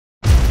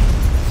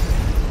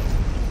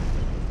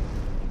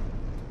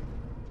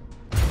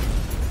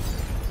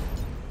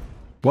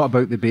What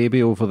about the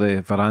baby over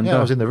the veranda? Yeah,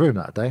 I was in the room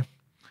that day.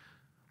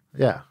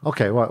 Yeah.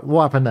 Okay. Right.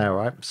 What happened there?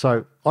 Right.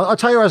 So I'll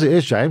tell you as it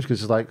is, James,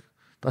 because it's like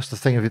that's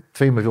the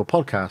theme of your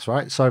podcast,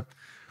 right? So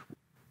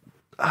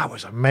that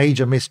was a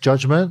major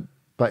misjudgment,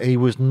 but he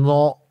was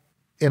not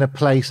in a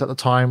place at the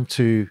time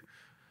to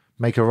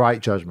make a right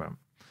judgment.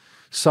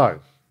 So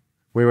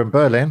we were in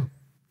Berlin.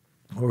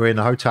 We were in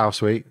a hotel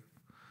suite.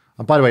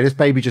 And by the way, this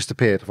baby just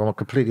appeared. If I'm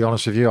completely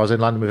honest with you, I was in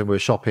London with him. We were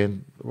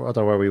shopping. I don't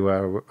know where we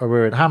were. We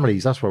were in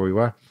Hamleys. That's where we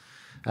were.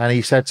 And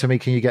he said to me,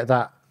 "Can you get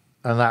that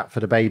and that for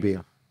the baby?"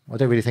 I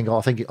don't really think. I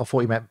thought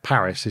he meant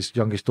Paris, his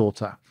youngest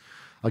daughter.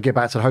 I get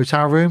back to the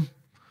hotel room.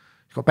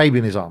 He's got a baby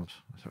in his arms.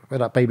 I said,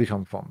 "Where'd that baby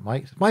come from,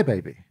 mate?" It's my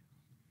baby.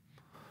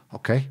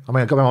 Okay. I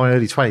mean, I got in my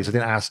early 20s. I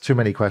didn't ask too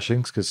many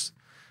questions because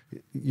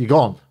you're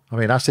gone. I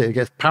mean, that's it. It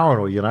gets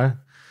paranoid, you know.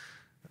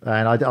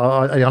 And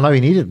I know he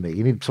needed me.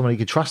 He needed someone he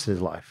could trust in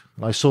his life.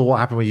 And I saw what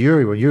happened with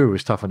Yuri when Yuri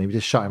was tough on him. He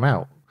just shut him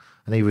out.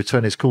 And he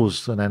returned his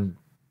calls and then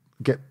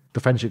get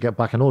the friendship get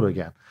back in order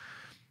again.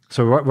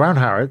 So around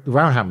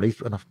Hamley,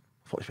 and I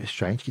thought it's a bit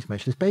strange. He's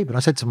mentioned his baby. And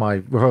I said to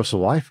my rehearsal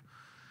wife,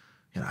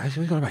 you know, he's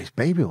got about his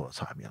baby all the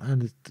time, you know,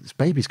 and this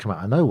baby's come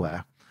out of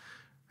nowhere.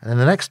 And then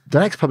the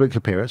next public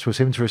appearance was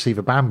him to receive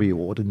a Bambi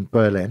Award in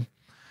Berlin.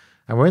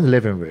 And we're in the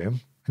living room,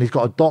 and he's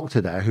got a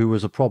doctor there who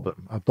was a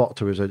problem. A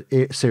doctor was a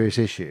serious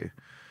issue.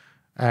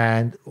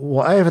 And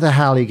whatever the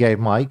hell he gave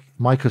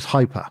Mike was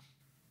hyper.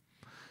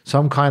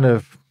 Some kind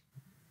of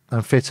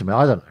amphetamine,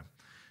 I don't know.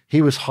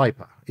 He was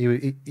hyper.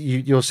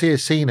 You'll see a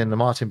scene in the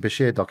Martin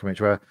Bashir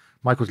documentary where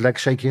Michael's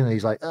legs shaking and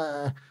he's like,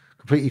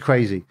 completely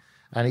crazy.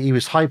 And he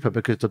was hyper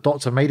because the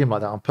doctor made him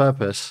like that on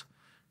purpose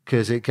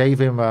because it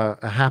gave him a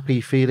happy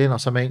feeling or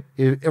something.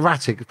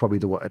 Erratic is probably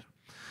the word.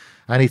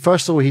 And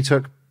first of all, he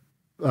took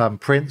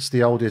Prince,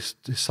 the oldest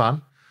his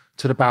son,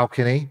 to the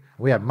balcony.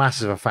 We had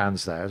massive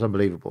fans there. It was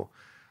unbelievable.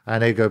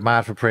 And they go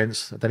mad for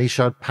Prince. Then he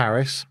showed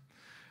Paris,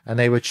 and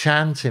they were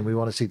chanting, "We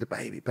want to see the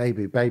baby,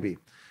 baby, baby."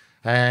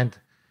 And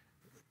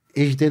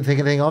he didn't think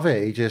anything of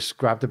it. He just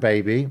grabbed the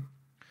baby,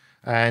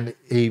 and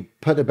he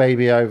put the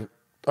baby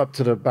up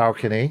to the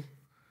balcony,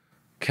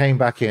 came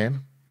back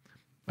in,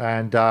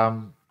 and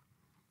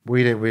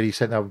we didn't really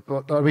say no.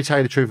 But let me tell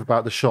you the truth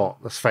about the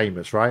shot. That's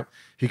famous, right?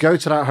 If you go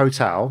to that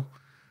hotel,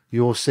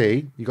 you'll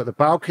see you've got the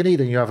balcony,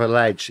 then you have a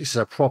ledge. This is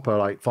a proper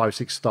like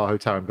 5-6 star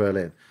hotel in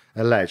Berlin.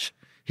 A ledge.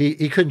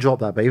 He couldn't drop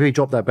that baby. If he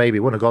dropped that baby, it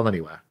wouldn't have gone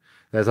anywhere.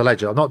 There's a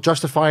ledge. I'm not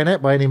justifying it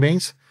by any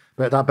means,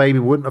 but that baby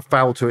wouldn't have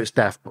fell to its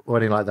death or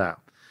anything like that.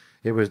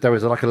 There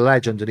was like a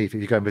ledge underneath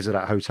if you go and visit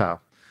that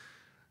hotel.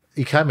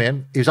 He came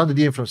in. He was under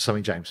the influence of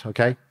something, James.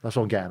 Okay, that's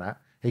what I'm getting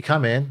at. He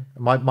come in.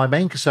 My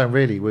main concern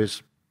really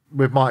was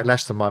with Mark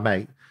Leston, my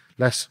mate.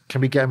 Can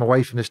we get him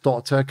away from this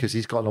doctor because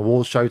he's got an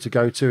awards show to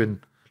go to?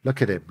 And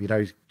look at him, you know,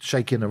 he's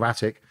shaking,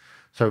 erratic.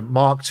 So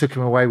Mark took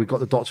him away. We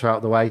got the doctor out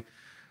of the way.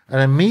 And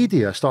then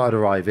media started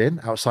arriving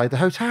outside the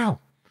hotel.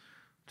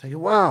 Thinking,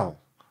 wow.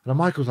 And then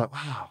Michael's like,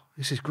 wow,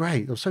 this is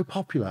great. They're so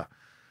popular.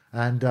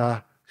 And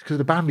it's because of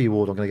the Bambi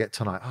Award I'm going to get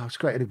tonight. Oh, it's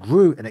great. And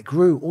it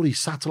grew. All these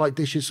satellite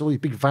dishes, all these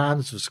big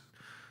vans,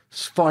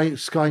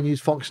 Sky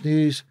News, Fox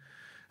News.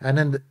 And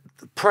then the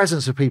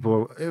presence of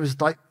people, it was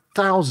like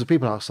thousands of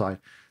people outside.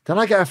 Then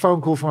I get a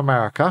phone call from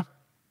America.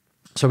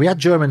 So we had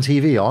German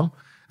TV on,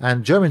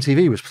 and German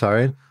TV was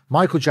throwing,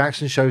 Michael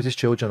Jackson shows his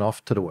children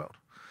off to the world.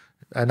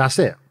 And that's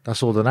it.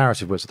 That's all the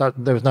narrative was.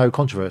 There was no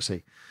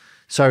controversy.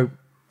 So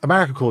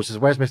America calls says,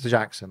 "Where's Mr.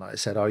 Jackson?" I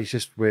said, "Oh, he's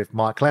just with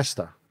Mark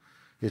Lester,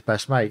 his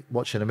best mate,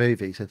 watching a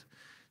movie." He said,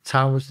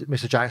 "Tell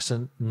Mr.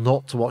 Jackson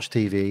not to watch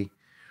TV.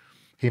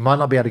 He might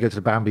not be able to go to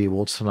the Bambi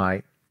Awards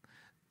tonight.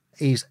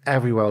 He's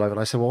everywhere all over." And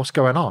I said, "Well, what's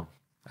going on?"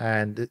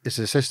 And his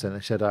assistant,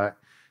 he said,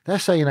 "They're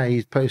saying that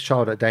he's put his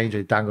child at danger.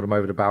 He dangled him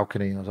over the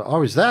balcony." And I was like,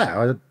 "Oh, he's there?"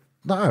 I said,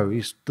 "No,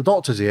 the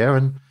doctor's here,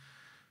 and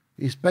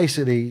he's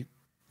basically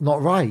not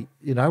right,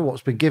 you know,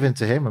 what's been given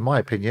to him, in my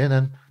opinion,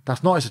 and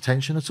that's not his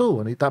attention at all."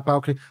 And that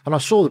balcony, and I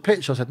saw the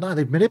picture, I said, "No,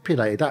 they've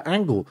manipulated that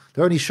angle.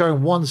 They're only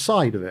showing one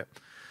side of it."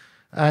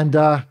 And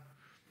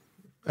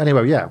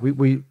anyway, yeah,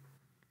 we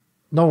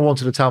no one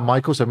wanted to tell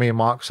Michael, so me and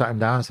Mark sat him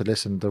down and said,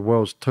 "Listen, the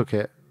world's took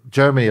it.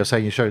 Germany are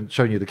saying you're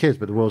showing you the kids,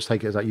 but the world's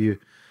taking it as that you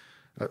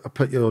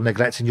put your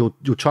neglecting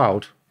your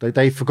child."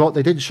 They forgot,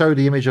 they didn't show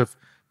the image of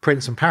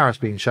Prince and Paris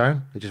being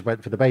shown. They just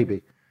went for the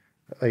baby,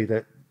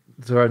 their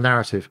own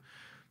narrative.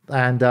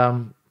 And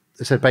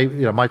they said, "Baby,"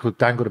 you know, Michael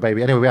dangled a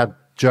baby. Anyway, we had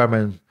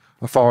German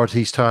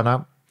authorities turn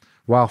up,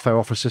 welfare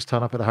officers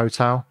turn up at the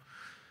hotel,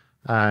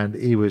 and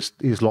he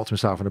locked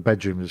himself in a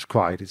bedroom and just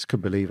cried. He just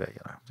couldn't believe it,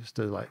 you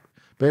know.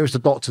 But it was the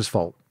doctor's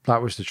fault.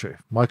 That was the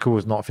truth. Michael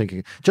was not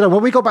thinking. Do you know,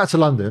 when we got back to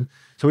London,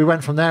 so we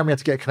went from there and we had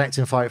to get a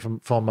connecting flight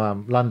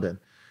from London.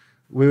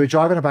 We were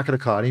driving in the back of the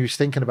car and he was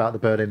thinking about the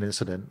Berlin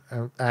incident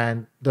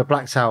and the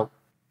blacked out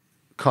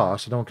car,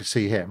 so no one could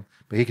see him,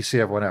 but he could see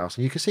everyone else.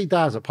 And you could see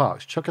dads at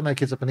parks chucking their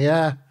kids up in the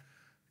air,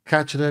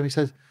 catching them. He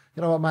said,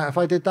 "You know what, Matt, if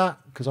I did that,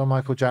 because I'm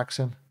Michael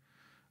Jackson,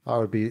 I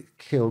would be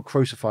killed,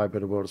 crucified by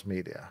the world's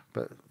media.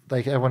 But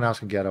everyone else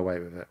can get away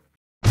with it."